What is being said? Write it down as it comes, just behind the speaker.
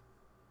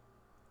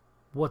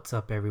What's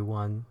up,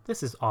 everyone?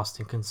 This is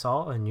Austin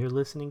Consol, and you're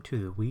listening to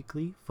the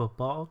weekly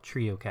football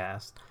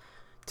Triocast.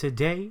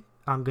 Today,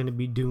 I'm going to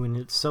be doing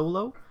it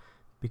solo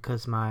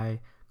because my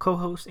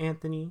co-host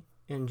Anthony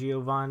and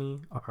Giovanni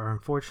are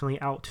unfortunately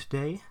out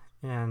today,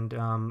 and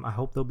I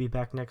hope they'll be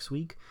back next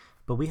week.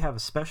 But we have a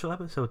special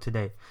episode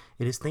today.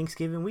 It is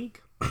Thanksgiving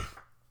week,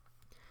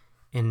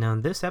 and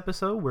on this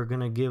episode, I'm going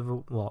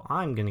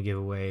to give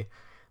away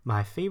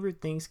my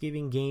favorite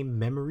Thanksgiving game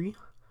memory,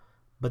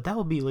 but that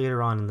will be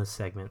later on in the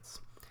segments.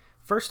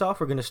 First off,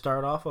 we're going to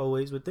start off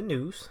always with the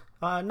news.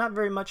 Not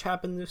very much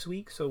happened this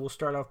week, so we'll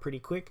start off pretty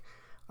quick.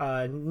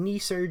 Knee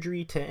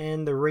surgery to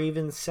end the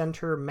Ravens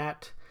center,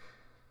 Matt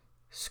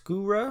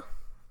Skura.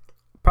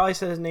 Probably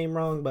said his name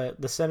wrong, but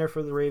the center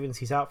for the Ravens,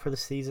 he's out for the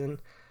season.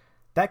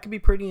 That could be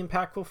pretty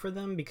impactful for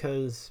them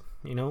because,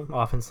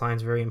 offense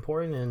line's very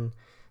important, and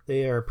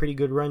they are a pretty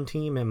good run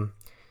team, and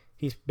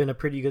he's been a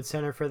pretty good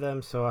center for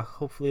them, so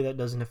hopefully that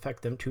doesn't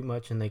affect them too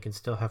much and they can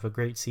still have a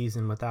great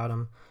season without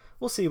him.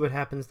 We'll see what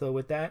happens, though,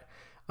 with that.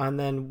 And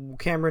then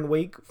Cameron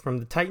Wake from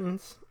the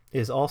Titans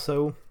is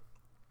also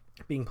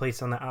being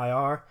placed on the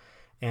IR.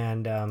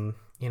 And,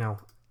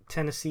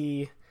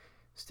 Tennessee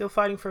still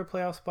fighting for a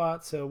playoff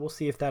spot, so we'll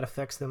see if that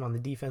affects them on the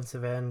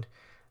defensive end.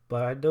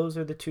 But those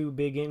are the two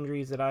big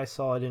injuries that I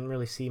saw. I didn't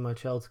really see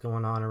much else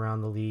going on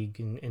around the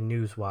league in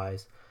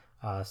news-wise.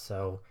 Not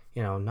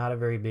a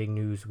very big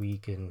news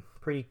week and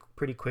pretty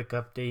quick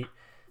update.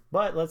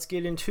 But let's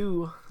get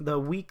into the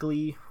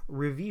weekly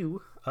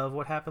review of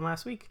what happened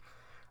last week.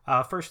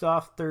 First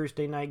off,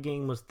 Thursday night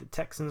game was the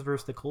Texans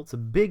versus the Colts. A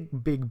big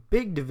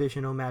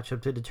divisional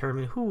matchup to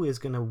determine who is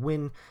going to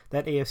win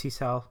that AFC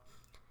South.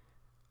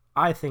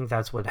 I think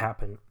that's what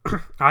happened.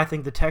 I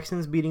think the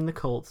Texans beating the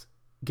Colts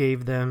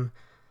gave them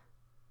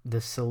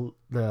the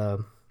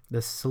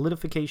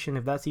solidification,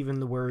 if that's even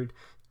the word,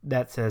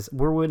 that says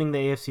we're winning the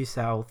AFC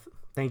South.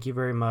 Thank you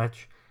very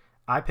much.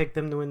 I picked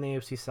them to win the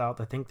AFC South.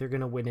 I think they're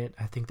going to win it.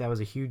 I think that was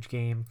a huge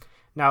game.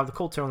 Now, the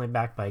Colts are only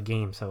back by a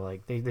game, so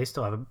they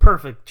still have a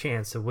perfect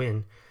chance to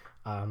win.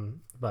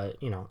 But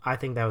I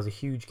think that was a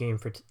huge game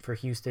for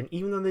Houston,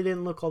 even though they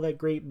didn't look all that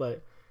great.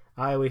 But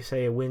I always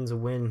say a win's a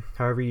win,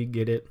 however you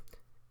get it.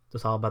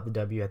 It's all about the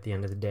W at the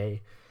end of the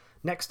day.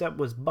 Next up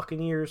was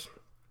Buccaneers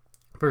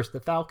versus the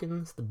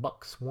Falcons. The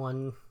Bucs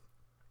won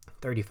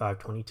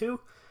 35-22.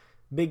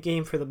 Big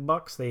game for the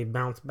Bucs. They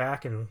bounced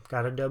back and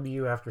got a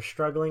W after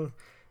struggling.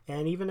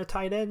 And even a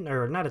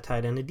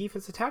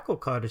defensive tackle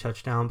caught a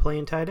touchdown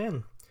playing tight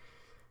end.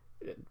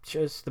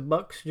 The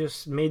Bucs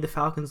just made the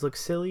Falcons look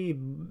silly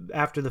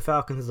after the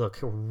Falcons look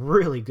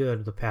really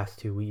good the past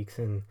 2 weeks.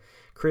 And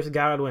Chris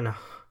Godwin,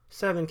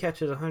 7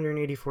 catches,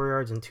 184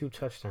 yards, and 2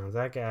 touchdowns.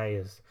 That guy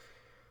is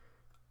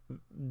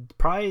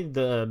probably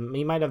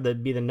he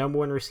might be the number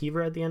one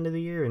receiver at the end of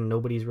the year, and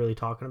nobody's really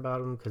talking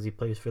about him because he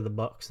plays for the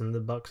Bucs, and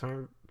the Bucs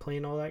aren't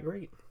playing all that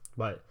great.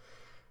 But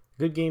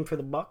good game for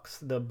the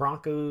Bucs. The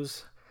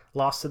Broncos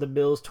lost to the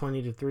Bills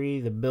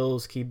 20-3. The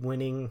Bills keep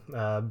winning.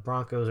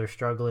 Broncos are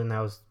struggling.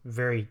 That was a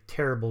very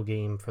terrible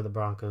game for the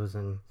Broncos,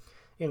 and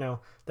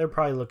they're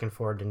probably looking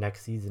forward to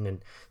next season.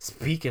 And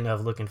speaking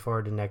of looking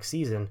forward to next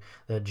season,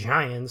 the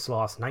Giants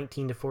lost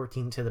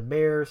 19-14 to the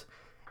Bears.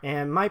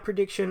 And my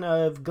prediction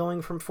of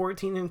going from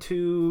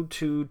 14-2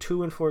 to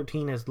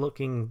 2-14 is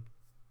looking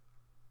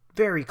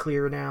very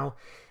clear now.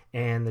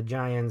 And the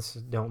Giants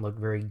don't look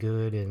very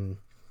good. And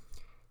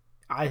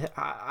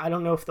I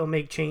don't know if they'll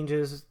make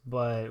changes,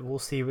 but we'll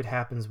see what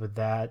happens with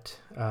that.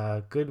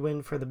 Good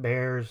win for the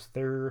Bears.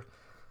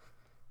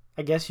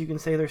 I guess you can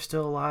say they're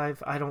still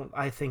alive.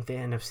 I think the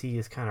NFC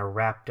is kind of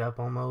wrapped up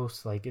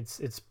almost.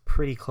 It's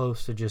pretty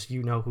close to just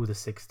who the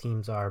 6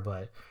 teams are,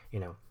 but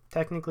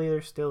technically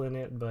they're still in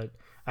it, but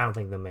I don't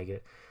think they'll make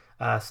it.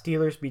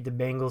 Steelers beat the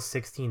Bengals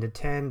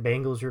 16-10.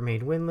 Bengals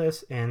remained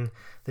winless, and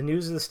the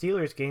news of the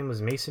Steelers game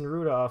was Mason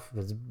Rudolph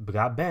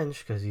got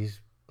benched because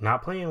he's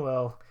not playing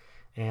well,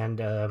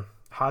 and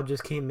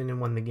Hodges came in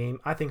and won the game.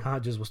 I think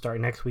Hodges will start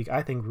next week.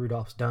 I think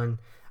Rudolph's done.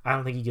 I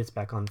don't think he gets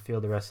back on the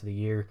field the rest of the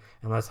year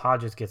unless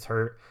Hodges gets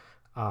hurt.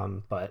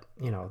 But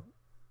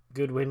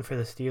good win for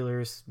the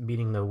Steelers,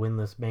 beating the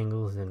winless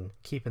Bengals and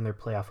keeping their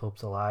playoff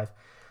hopes alive.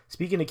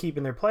 Speaking of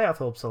keeping their playoff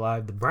hopes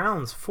alive, the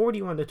Browns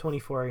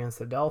 41-24 against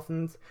the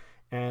Dolphins,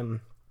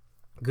 and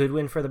good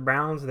win for the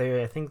Browns.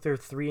 I think they're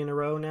 3 in a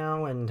row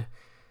now, and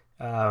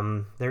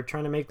they're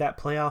trying to make that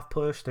playoff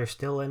push. They're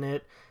still in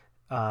it.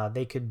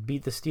 They could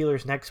beat the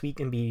Steelers next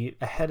week and be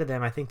ahead of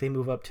them. I think they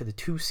move up to the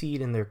 2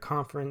 seed in their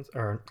conference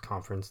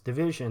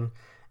division,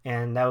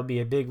 and that would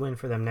be a big win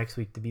for them next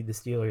week to beat the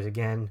Steelers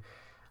again.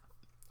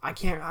 I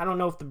don't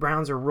know if the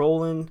Browns are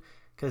rolling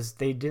because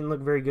they didn't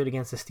look very good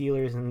against the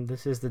Steelers, and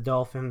this is the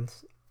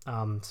Dolphins.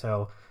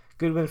 So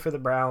good win for the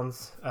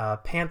Browns.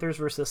 Panthers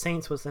versus the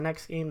Saints was the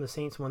next game. The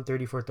Saints won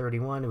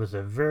 34-31. It was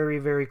a very,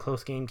 very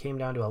close game. Came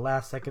down to a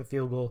last-second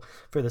field goal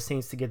for the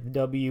Saints to get the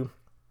W.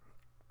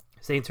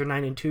 Saints are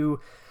 9-2.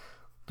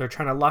 They're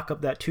trying to lock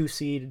up that 2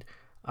 seed,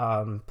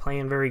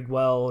 playing very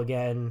well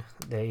again.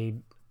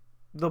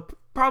 They'll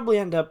probably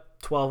end up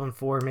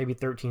 12-4, maybe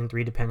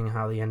 13-3, depending on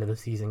how the end of the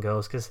season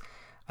goes. Because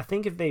I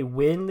think if they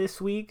win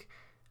this week,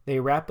 they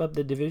wrap up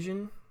the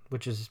division,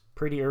 which is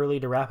pretty early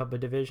to wrap up a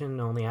division,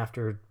 only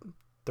after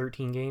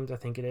 13 games, I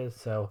think it is.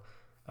 So,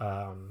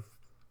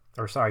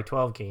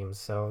 12 games.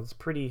 So it's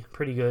pretty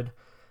good.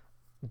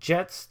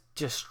 Jets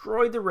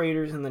destroyed the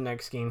Raiders in the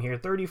next game here,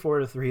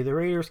 34-3. The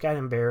Raiders got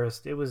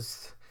embarrassed. It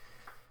was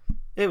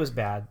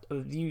bad.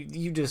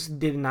 You just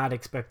did not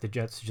expect the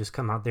Jets to just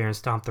come out there and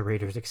stomp the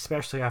Raiders,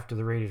 especially after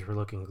the Raiders were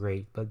looking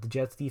great. But the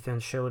Jets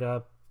defense showed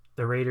up.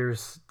 The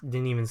Raiders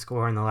didn't even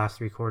score in the last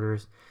 3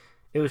 quarters.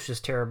 It was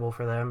just terrible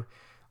for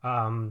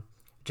them.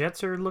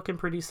 Jets are looking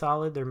pretty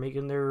solid. They're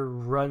making their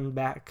run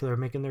back. They're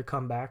making their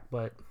comeback,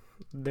 but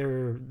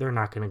they're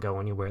not going to go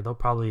anywhere. They'll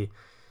probably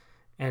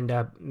end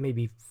up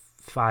maybe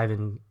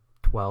 5-12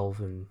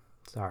 and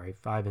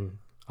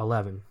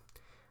 5-11.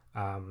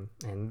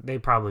 And they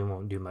probably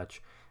won't do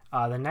much.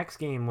 The next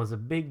game was a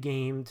big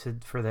game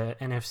for the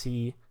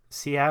NFC.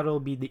 Seattle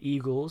beat the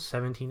Eagles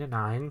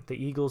 17-9.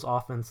 The Eagles'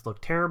 offense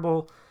looked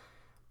terrible,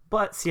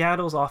 but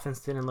Seattle's offense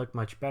didn't look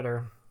much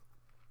better.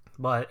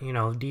 But,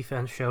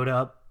 defense showed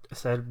up,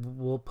 said,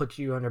 we'll put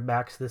you on their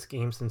backs this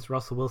game since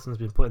Russell Wilson's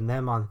been putting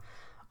them on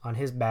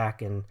his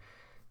back. And,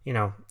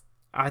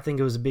 I think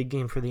it was a big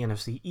game for the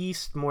NFC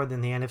East more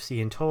than the NFC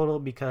in total,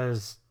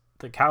 because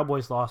the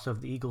Cowboys lost.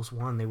 If the Eagles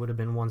won, they would have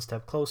been one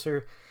step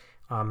closer.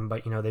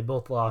 But, they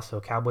both lost,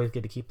 so Cowboys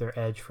get to keep their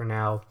edge for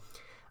now.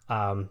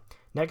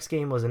 Next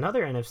game was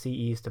another NFC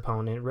East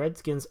opponent.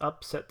 Redskins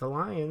upset the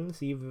Lions,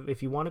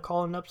 if you want to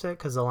call it an upset,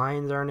 because the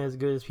Lions aren't as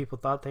good as people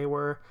thought they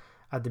were.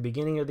 At the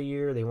beginning of the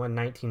year, they won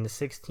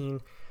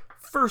 19-16.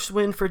 First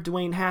win for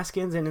Dwayne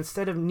Haskins, and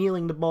instead of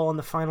kneeling the ball on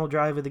the final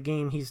drive of the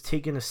game, he's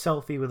taking a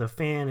selfie with a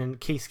fan, and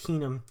Case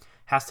Keenum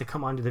has to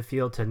come onto the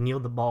field to kneel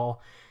the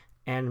ball.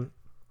 And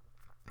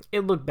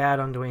it looked bad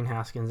on Dwayne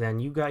Haskins, and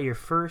you got your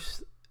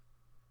first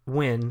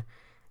win,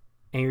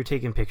 and you're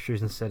taking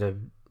pictures instead of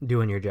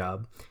doing your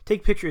job.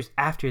 Take pictures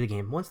after the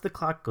game. Once the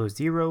clock goes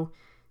 0,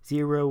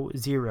 0,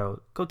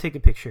 0, go take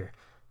a picture.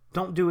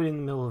 Don't do it in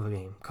the middle of a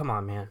game. Come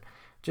on, man.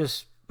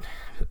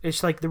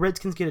 It's like the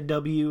Redskins get a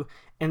W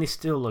and they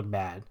still look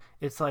bad.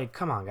 It's like,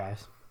 come on,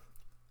 guys.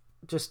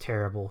 Just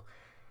terrible.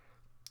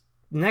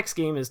 Next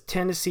game is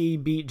Tennessee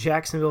beat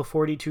Jacksonville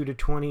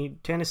 42-20.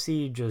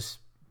 Tennessee just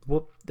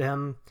whooped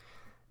them,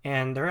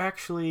 and they're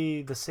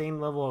actually the same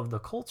level of the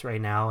Colts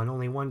right now and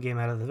only one game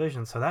out of the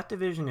division. So that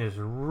division is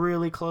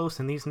really close.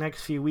 In these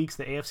next few weeks,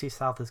 the AFC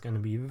South is going to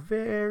be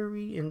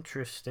very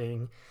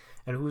interesting,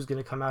 and who's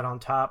going to come out on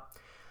top.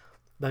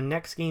 The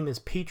next game is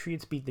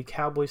Patriots beat the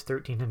Cowboys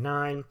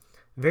 13-9.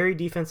 Very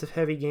defensive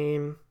heavy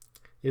game.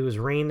 It was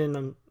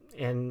raining,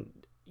 and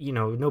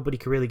nobody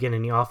could really get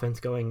any offense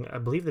going. I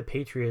believe the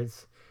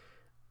Patriots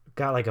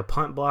got like a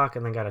punt block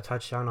and then got a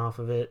touchdown off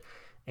of it,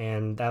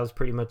 and that was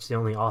pretty much the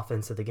only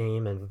offense of the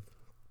game. And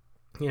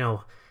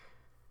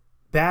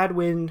bad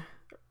win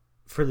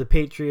for the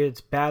Patriots,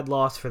 bad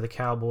loss for the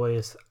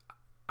Cowboys.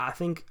 I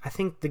think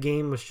the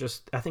game was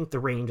the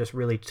rain just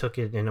really took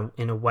it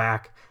in a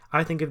whack.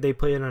 I think if they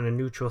played it on a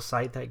neutral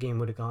site, that game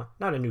would have gone,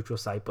 not a neutral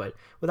site, but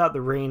without the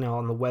rain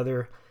on the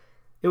weather,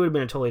 it would have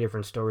been a totally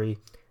different story.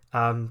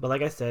 But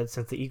like I said,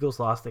 since the Eagles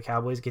lost, the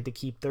Cowboys get to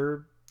keep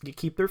their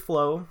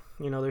flow.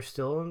 They're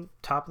still on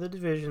top of the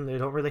division. They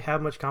don't really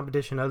have much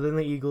competition other than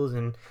the Eagles,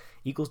 and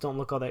Eagles don't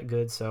look all that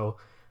good. So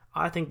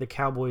I think the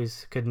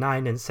Cowboys could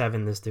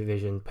 9-7 this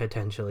division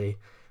potentially,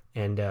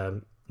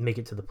 and make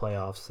it to the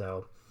playoffs.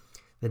 So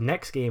the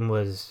next game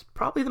was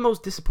probably the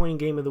most disappointing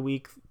game of the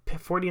week.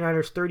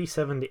 49ers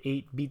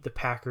 37-8 beat the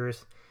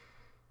Packers.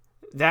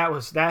 That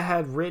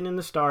had written in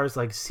the stars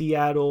like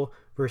Seattle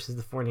versus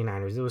the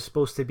 49ers. It was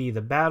supposed to be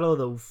the battle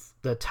of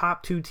the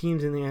top 2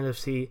 teams in the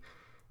NFC,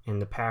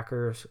 and the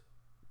Packers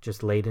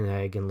just laid an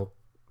egg and looked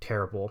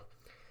terrible.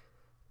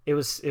 It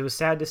was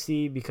sad to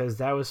see, because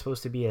that was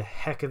supposed to be a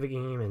heck of a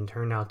game and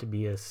turned out to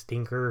be a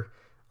stinker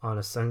on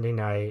a Sunday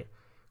night.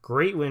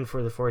 Great win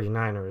for the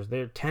 49ers.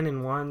 They're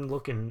 10-1,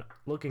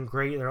 looking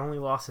great. Their only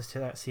losses to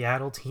that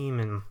Seattle team,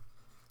 and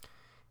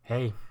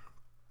hey,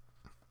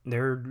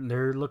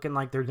 they're looking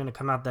like they're going to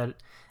come out that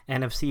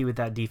NFC with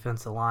that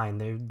defensive line.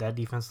 That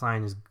defensive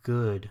line is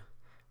good,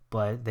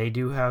 but they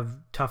do have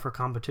tougher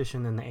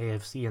competition than the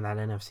AFC and that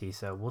NFC,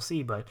 so we'll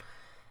see. But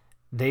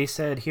they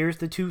said, here's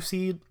the 2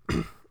 seed.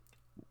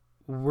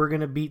 We're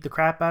going to beat the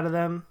crap out of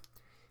them,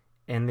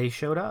 and they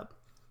showed up.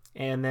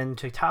 And then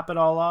to top it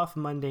all off,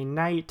 Monday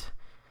night,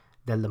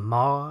 the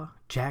Lamar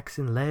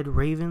Jackson-led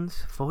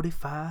Ravens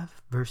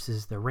 45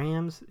 versus the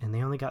Rams, and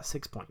they only got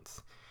 6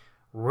 points.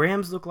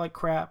 Rams look like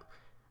crap.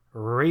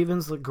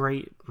 Ravens look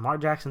great. Lamar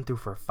Jackson threw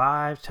for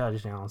 5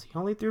 touchdowns. He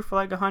only threw for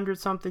like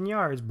 100-something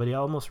yards, but he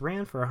almost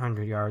ran for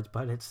 100 yards.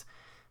 But it's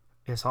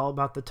all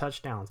about the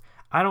touchdowns.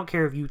 I don't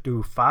care if you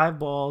threw 5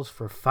 balls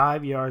for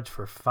 5 yards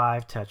for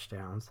 5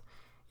 touchdowns.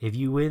 If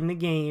you win the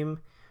game,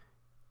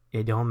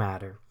 it don't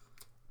matter.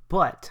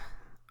 But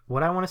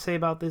what I want to say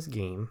about this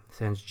game,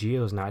 since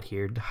Gio's not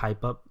here to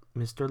hype up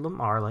Mr.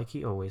 Lamar like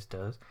he always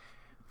does,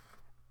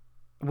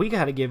 we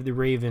got to give the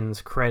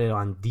Ravens credit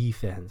on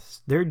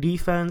defense. Their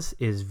defense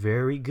is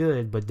very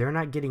good, but they're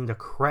not getting the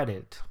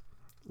credit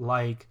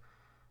like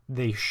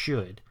they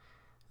should.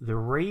 The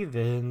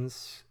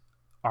Ravens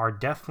are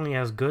definitely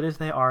as good as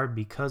they are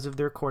because of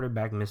their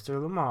quarterback,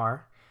 Mr.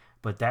 Lamar,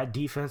 but that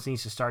defense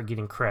needs to start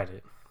getting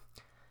credit.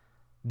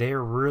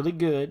 They're really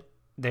good.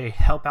 They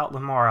help out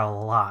Lamar a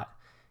lot.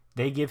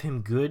 They give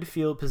him good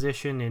field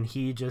position, and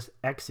he just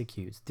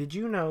executes. Did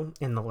you know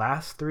in the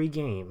last 3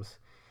 games,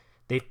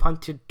 they've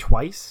punted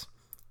twice,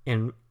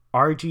 and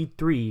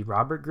RG3,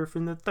 Robert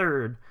Griffin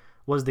III,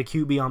 was the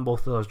QB on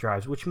both of those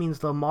drives, which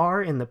means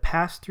Lamar in the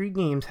past 3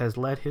 games has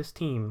led his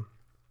team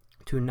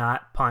to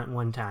not punt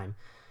one time.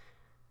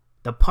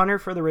 The punter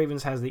for the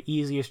Ravens has the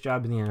easiest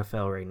job in the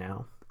NFL right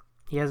now.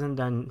 He's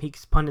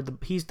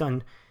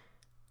done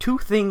 2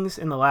 things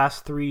in the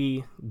last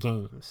 3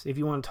 games. If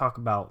you want to talk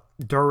about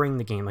during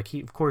the game,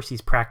 of course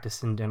he's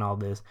practicing and all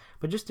this,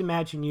 but just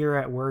imagine you're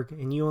at work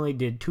and you only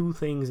did 2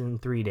 things in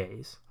 3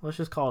 days. Let's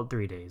just call it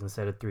 3 days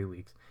instead of 3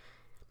 weeks.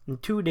 In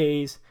 2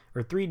 days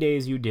or 3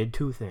 days, you did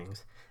 2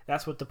 things.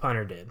 That's what the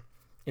punter did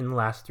in the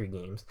last 3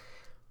 games.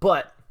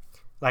 But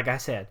like I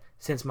said,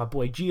 since my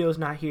boy Gio's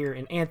not here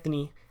and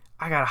Anthony,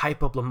 I gotta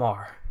hype up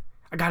Lamar.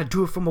 I gotta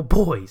do it for my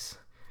boys.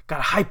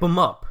 Gotta hype him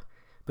up.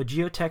 But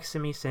Gio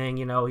texted me saying,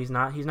 he's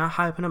not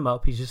hyping him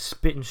up. He's just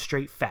spitting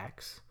straight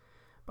facts.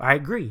 But I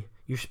agree.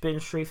 You're spitting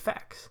straight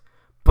facts.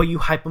 But you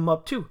hype him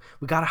up too.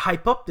 We gotta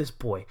hype up this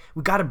boy.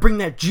 We gotta bring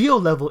that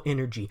Gio level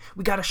energy.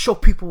 We gotta show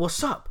people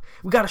what's up.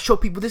 We gotta show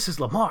people this is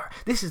Lamar.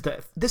 This is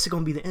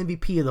gonna be the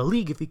MVP of the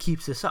league if he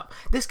keeps this up.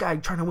 This guy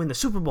trying to win the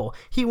Super Bowl.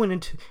 He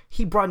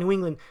brought New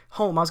England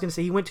home. I was gonna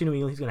say he went to New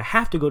England. He's gonna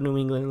have to go to New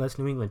England unless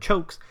New England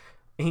chokes.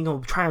 And he's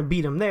gonna try and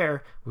beat him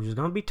there, which is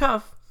gonna be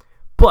tough.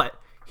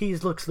 But he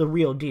looks the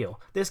real deal.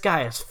 This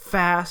guy is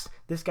fast.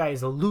 This guy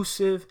is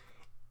elusive.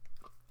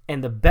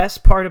 And the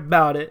best part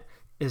about it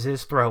is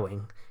his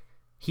throwing.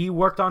 He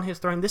worked on his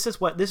throwing. This is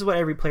what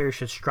every player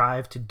should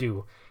strive to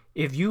do.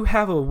 If you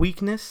have a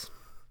weakness,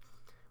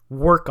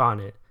 work on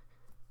it.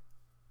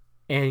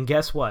 And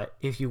guess what?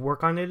 If you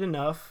work on it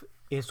enough,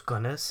 it's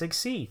going to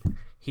succeed.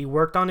 He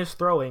worked on his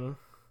throwing.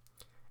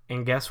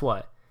 And guess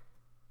what?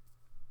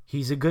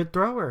 He's a good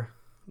thrower.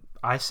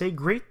 I say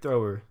great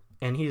thrower.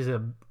 And he's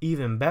an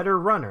even better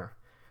runner.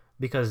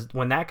 Because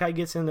when that guy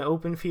gets in the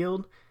open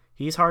field,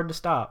 he's hard to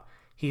stop.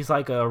 He's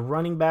like a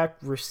running back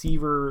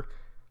receiver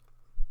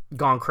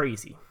gone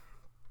crazy.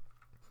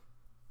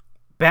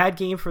 Bad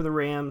game for the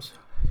Rams.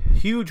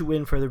 Huge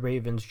win for the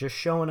Ravens. Just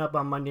showing up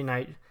on Monday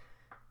night.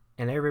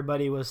 And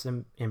everybody was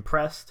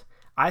impressed.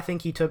 I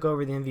think he took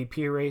over the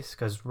MVP race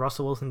because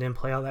Russell Wilson didn't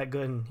play all that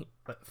good. And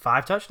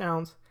 5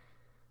 touchdowns.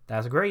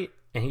 That's great.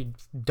 And he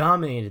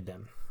dominated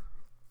them.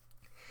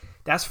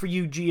 That's for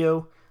you,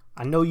 Gio.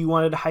 I know you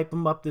wanted to hype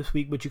him up this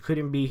week, but you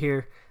couldn't be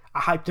here. I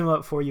hyped him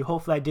up for you.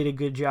 Hopefully I did a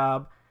good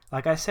job.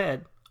 Like I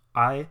said,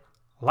 I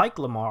like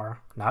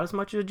Lamar. Not as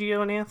much as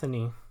Gio and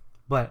Anthony.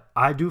 But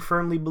I do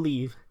firmly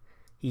believe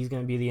he's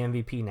going to be the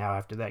MVP now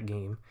after that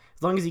game.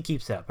 As long as he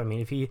keeps up. I mean,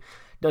 if he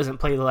doesn't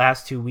play the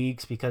last 2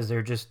 weeks because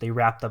they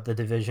wrapped up the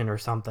division or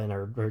something,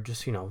 or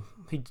just,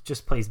 he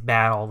just plays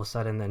bad all of a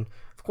sudden, then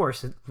of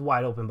course it's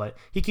wide open. But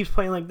he keeps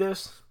playing like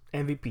this,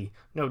 MVP,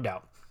 no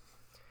doubt.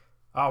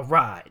 All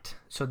right,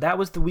 so that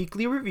was the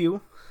weekly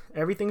review.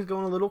 Everything's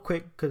going a little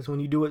quick because when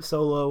you do it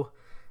solo,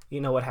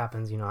 you know what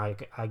happens.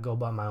 I go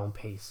by my own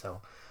pace.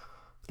 So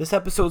this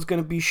episode's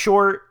going to be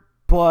short,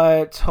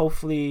 but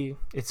hopefully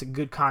it's a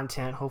good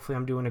content. Hopefully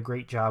I'm doing a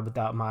great job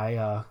without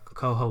my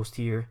co-host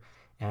here.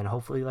 And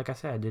hopefully, like I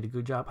said, I did a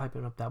good job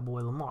hyping up that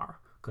boy Lamar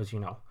because,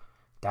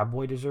 that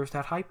boy deserves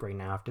that hype right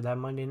now after that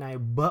Monday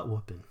night butt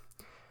whooping.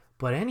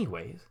 But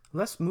anyways,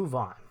 let's move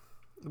on.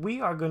 We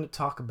are going to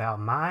talk about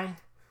my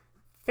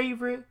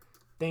favorite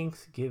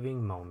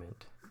Thanksgiving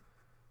moment.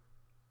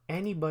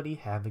 Anybody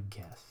have a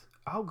guess?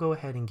 I'll go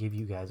ahead and give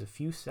you guys a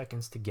few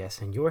seconds to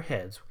guess in your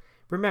heads.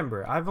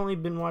 Remember, I've only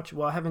been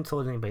watching, I haven't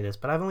told anybody this,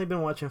 but I've only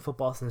been watching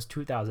football since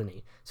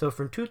 2008. So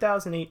from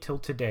 2008 till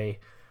today,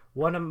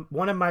 one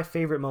of my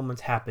favorite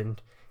moments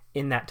happened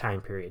in that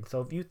time period.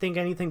 So if you think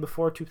anything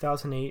before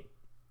 2008,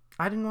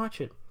 I didn't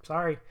watch it.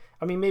 Sorry.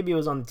 I mean, maybe it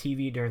was on the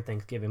TV during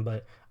Thanksgiving,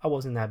 but I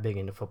wasn't that big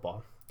into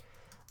football.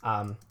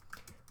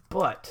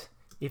 But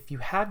if you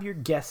have your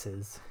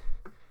guesses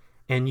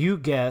and you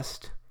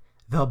guessed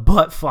the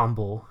butt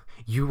fumble,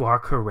 you are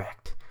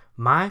correct.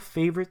 My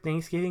favorite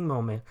Thanksgiving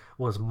moment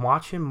was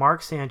watching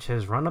Mark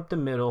Sanchez run up the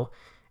middle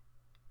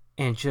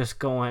and just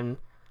going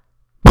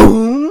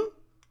boom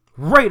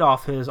right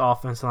off his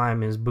offensive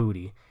lineman's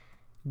booty.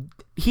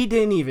 He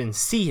didn't even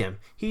see him.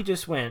 He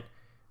just went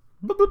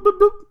boop, boop, boop,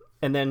 boop,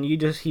 and then he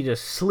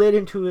just slid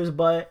into his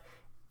butt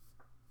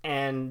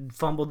and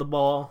fumbled the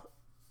ball.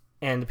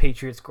 And the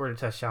Patriots scored a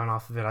touchdown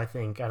off of it, I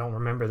think. I don't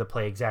remember the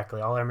play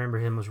exactly. All I remember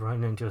him was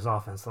running into his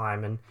offensive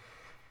lineman.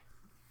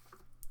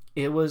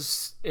 It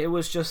was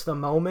just a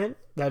moment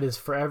that is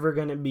forever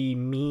going to be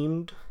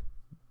memed,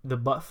 the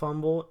butt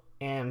fumble.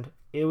 And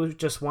it was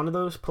just one of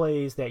those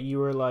plays that you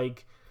were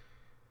like,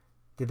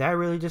 did that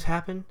really just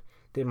happen?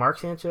 Did Mark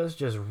Sanchez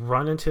just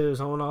run into his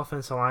own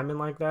offensive lineman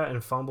like that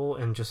and fumble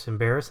and just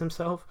embarrass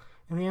himself?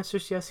 And the answer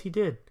is yes, he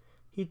did.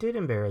 He did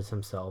embarrass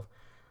himself.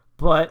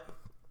 But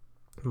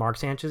Mark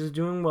Sanchez is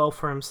doing well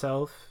for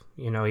himself.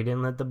 He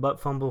didn't let the butt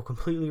fumble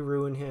completely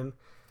ruin him.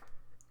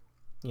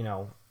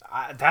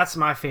 That's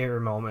my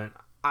favorite moment.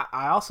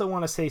 I also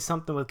want to say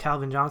something with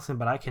Calvin Johnson,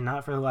 but I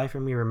cannot for the life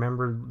of me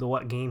remember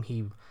what game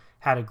he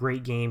had a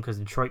great game, because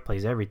Detroit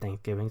plays every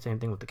Thanksgiving. Same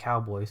thing with the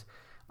Cowboys.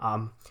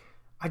 I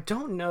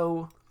don't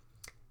know.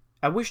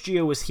 I wish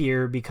Gio was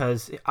here,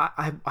 because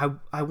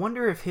I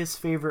wonder if his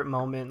favorite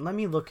moment. Let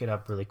me look it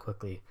up really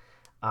quickly.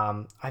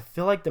 I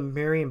feel like the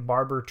Marion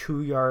Barber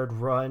 2-yard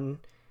run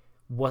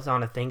was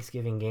on a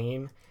Thanksgiving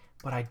game,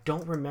 but I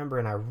don't remember,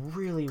 and I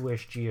really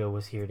wish Gio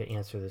was here to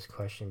answer this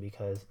question,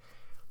 because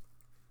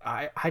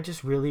I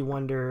just really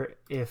wonder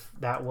if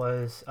that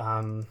was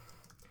on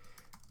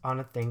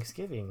a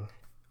Thanksgiving.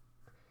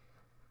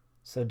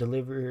 So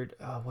delivered,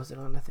 was it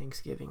on a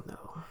Thanksgiving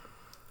though?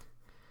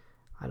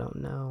 I don't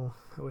know.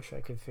 I wish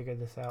I could figure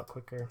this out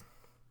quicker.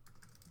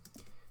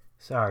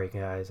 Sorry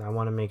guys, I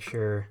want to make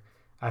sure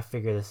I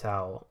figure this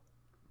out.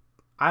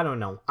 I don't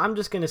know. I'm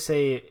just gonna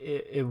say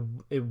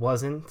it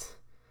wasn't,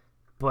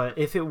 but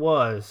if it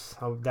was,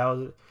 I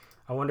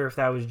wonder if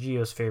that was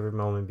Gio's favorite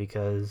moment,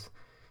 because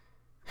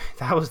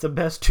that was the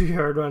best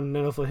 2-yard run in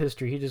NFL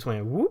history. He just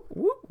went whoop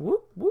whoop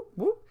whoop whoop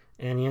whoop,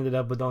 and he ended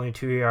up with only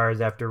 2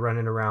 yards after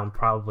running around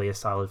probably a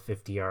solid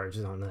 50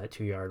 yards on that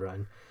 2-yard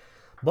run.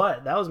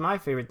 But that was my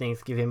favorite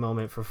Thanksgiving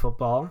moment for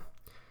football.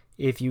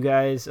 If you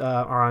guys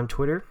are on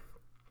Twitter,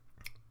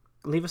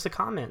 leave us a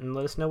comment and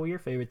let us know what your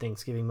favorite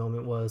Thanksgiving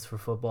moment was for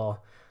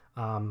football.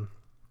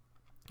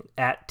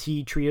 At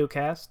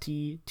Triocast,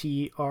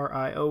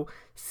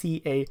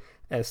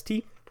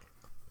 TTRIOCAST.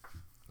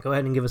 Go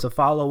ahead and give us a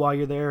follow while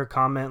you're there.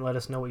 Comment, let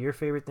us know what your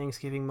favorite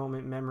Thanksgiving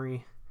moment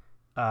memory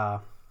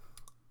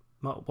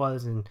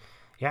was. And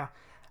yeah,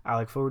 I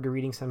look forward to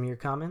reading some of your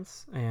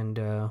comments, and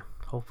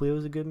hopefully it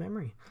was a good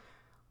memory.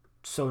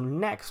 So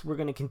next, we're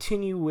going to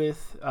continue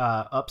with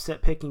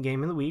upset picking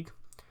game of the week.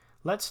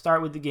 Let's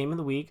start with the game of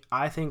the week.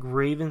 I think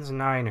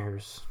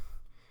Ravens-Niners.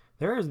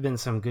 There has been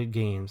some good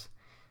games.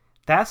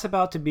 That's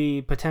about to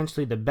be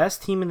potentially the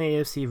best team in the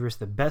AFC versus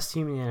the best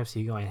team in the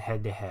NFC going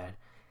head-to-head.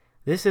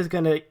 This is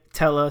going to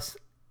tell us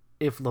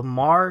if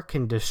Lamar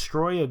can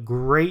destroy a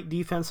great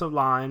defensive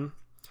line,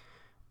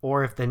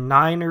 or if the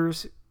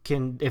Niners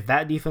if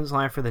that defensive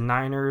line for the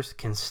Niners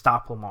can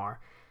stop Lamar.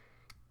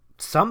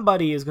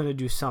 Somebody is going to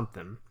do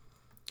something,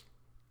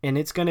 and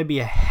it's going to be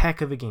a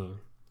heck of a game.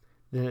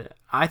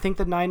 I think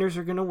the Niners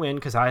are going to win,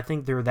 because I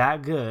think they're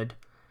that good,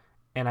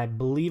 and I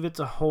believe it's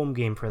a home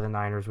game for the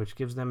Niners, which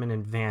gives them an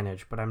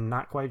advantage, but I'm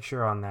not quite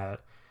sure on that.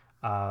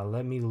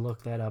 Let me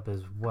look that up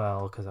as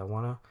well, because I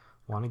want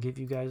to give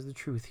you guys the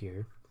truth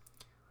here.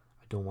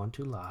 I don't want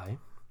to lie.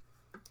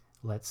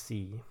 Let's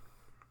see.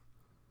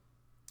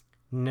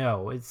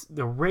 No, it's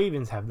the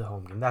Ravens have the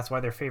home game. That's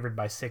why they're favored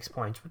by 6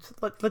 points.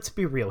 Let's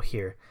be real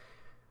here.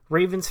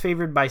 Ravens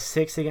favored by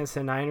 6 against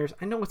the Niners.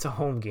 I know it's a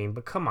home game,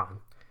 but come on.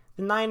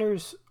 The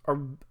Niners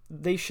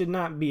they should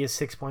not be a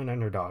 6-point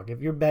underdog.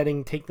 If you're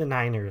betting, take the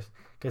Niners,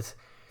 because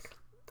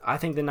I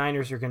think the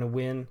Niners are going to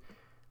win.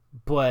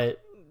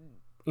 But,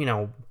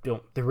 the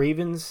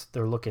Ravens,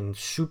 they're looking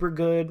super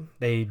good.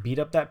 They beat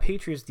up that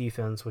Patriots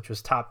defense, which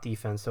was top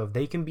defense. So if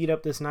they can beat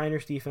up this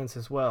Niners defense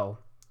as well,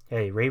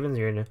 hey, Ravens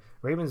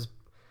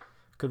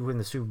could win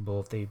the Super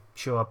Bowl if they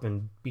show up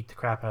and beat the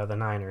crap out of the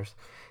Niners.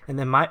 And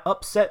then my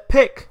upset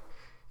pick.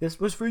 This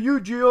was for you,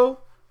 Gio.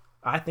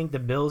 I think the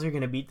Bills are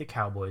going to beat the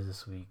Cowboys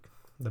this week.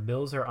 The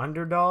Bills are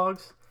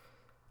underdogs.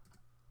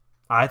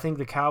 I think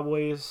the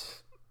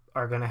Cowboys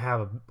are going to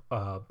have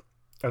a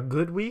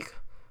good week,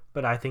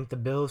 but I think the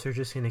Bills are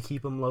just going to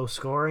keep them low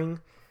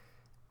scoring.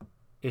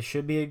 It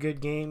should be a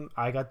good game.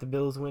 I got the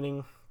Bills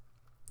winning.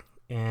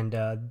 And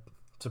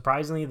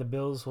surprisingly, the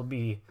Bills will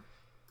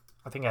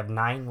have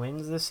 9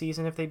 wins this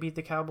season if they beat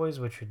the Cowboys,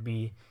 which would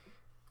be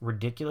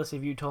ridiculous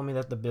if you told me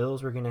that the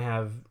Bills were going to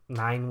have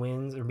 9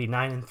 wins or be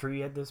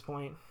 9-3 at this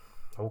point.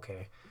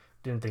 Okay.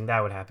 Didn't think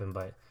that would happen,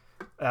 but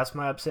that's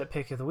my upset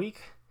pick of the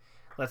week.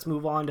 Let's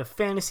move on to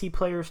fantasy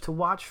players to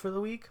watch for the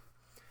week.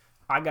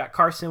 I got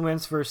Carson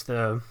Wentz versus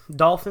the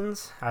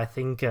Dolphins. I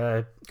think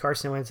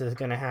Carson Wentz is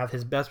going to have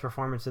his best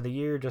performance of the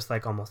year, just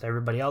like almost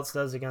everybody else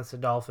does against the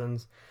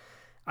Dolphins.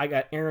 I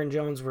got Aaron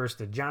Jones versus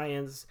the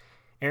Giants.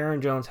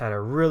 Aaron Jones had a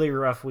really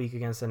rough week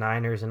against the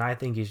Niners, and I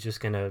think he's just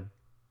going to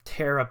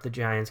tear up the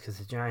Giants because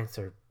the Giants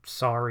are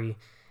sorry.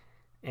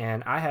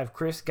 And I have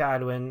Chris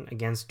Godwin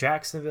against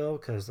Jacksonville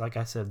because, like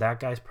I said, that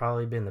guy's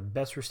probably been the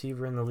best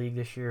receiver in the league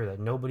this year that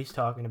nobody's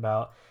talking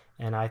about.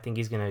 And I think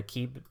he's going to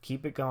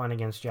keep it going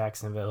against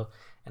Jacksonville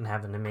and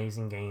have an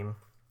amazing game.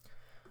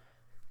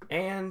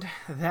 And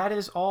that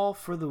is all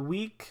for the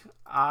week.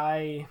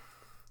 I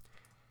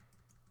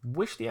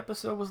wish the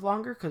episode was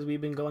longer because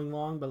we've been going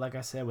long. But like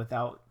I said,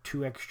 without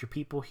 2 extra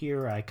people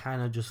here, I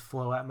kind of just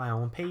flow at my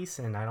own pace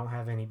and I don't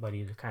have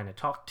anybody to kind of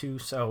talk to.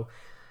 So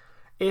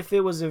if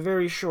it was a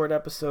very short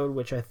episode,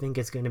 which I think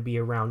it's going to be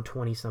around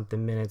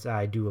 20-something minutes,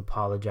 I do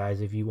apologize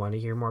if you want to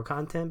hear more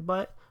content.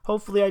 But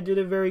hopefully I did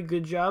a very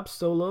good job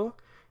solo.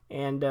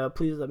 And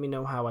please let me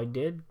know how I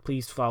did.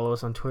 Please follow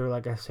us on Twitter,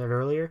 like I said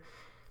earlier.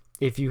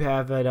 If you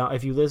have it,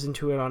 if you listen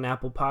to it on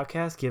Apple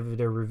Podcasts, give it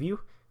a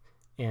review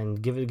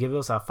and give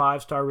us a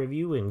 5-star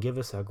review and give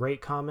us a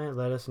great comment.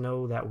 Let us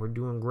know that we're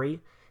doing great.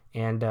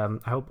 And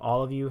I hope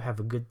all of you have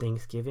a good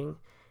Thanksgiving.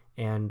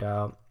 And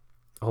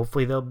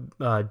hopefully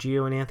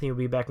Gio and Anthony will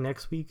be back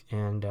next week.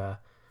 And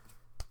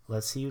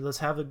let's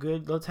have a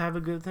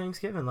good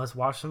Thanksgiving. Let's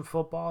watch some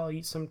football,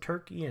 eat some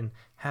turkey, and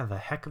have a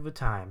heck of a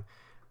time.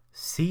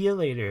 See you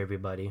later,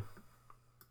 everybody.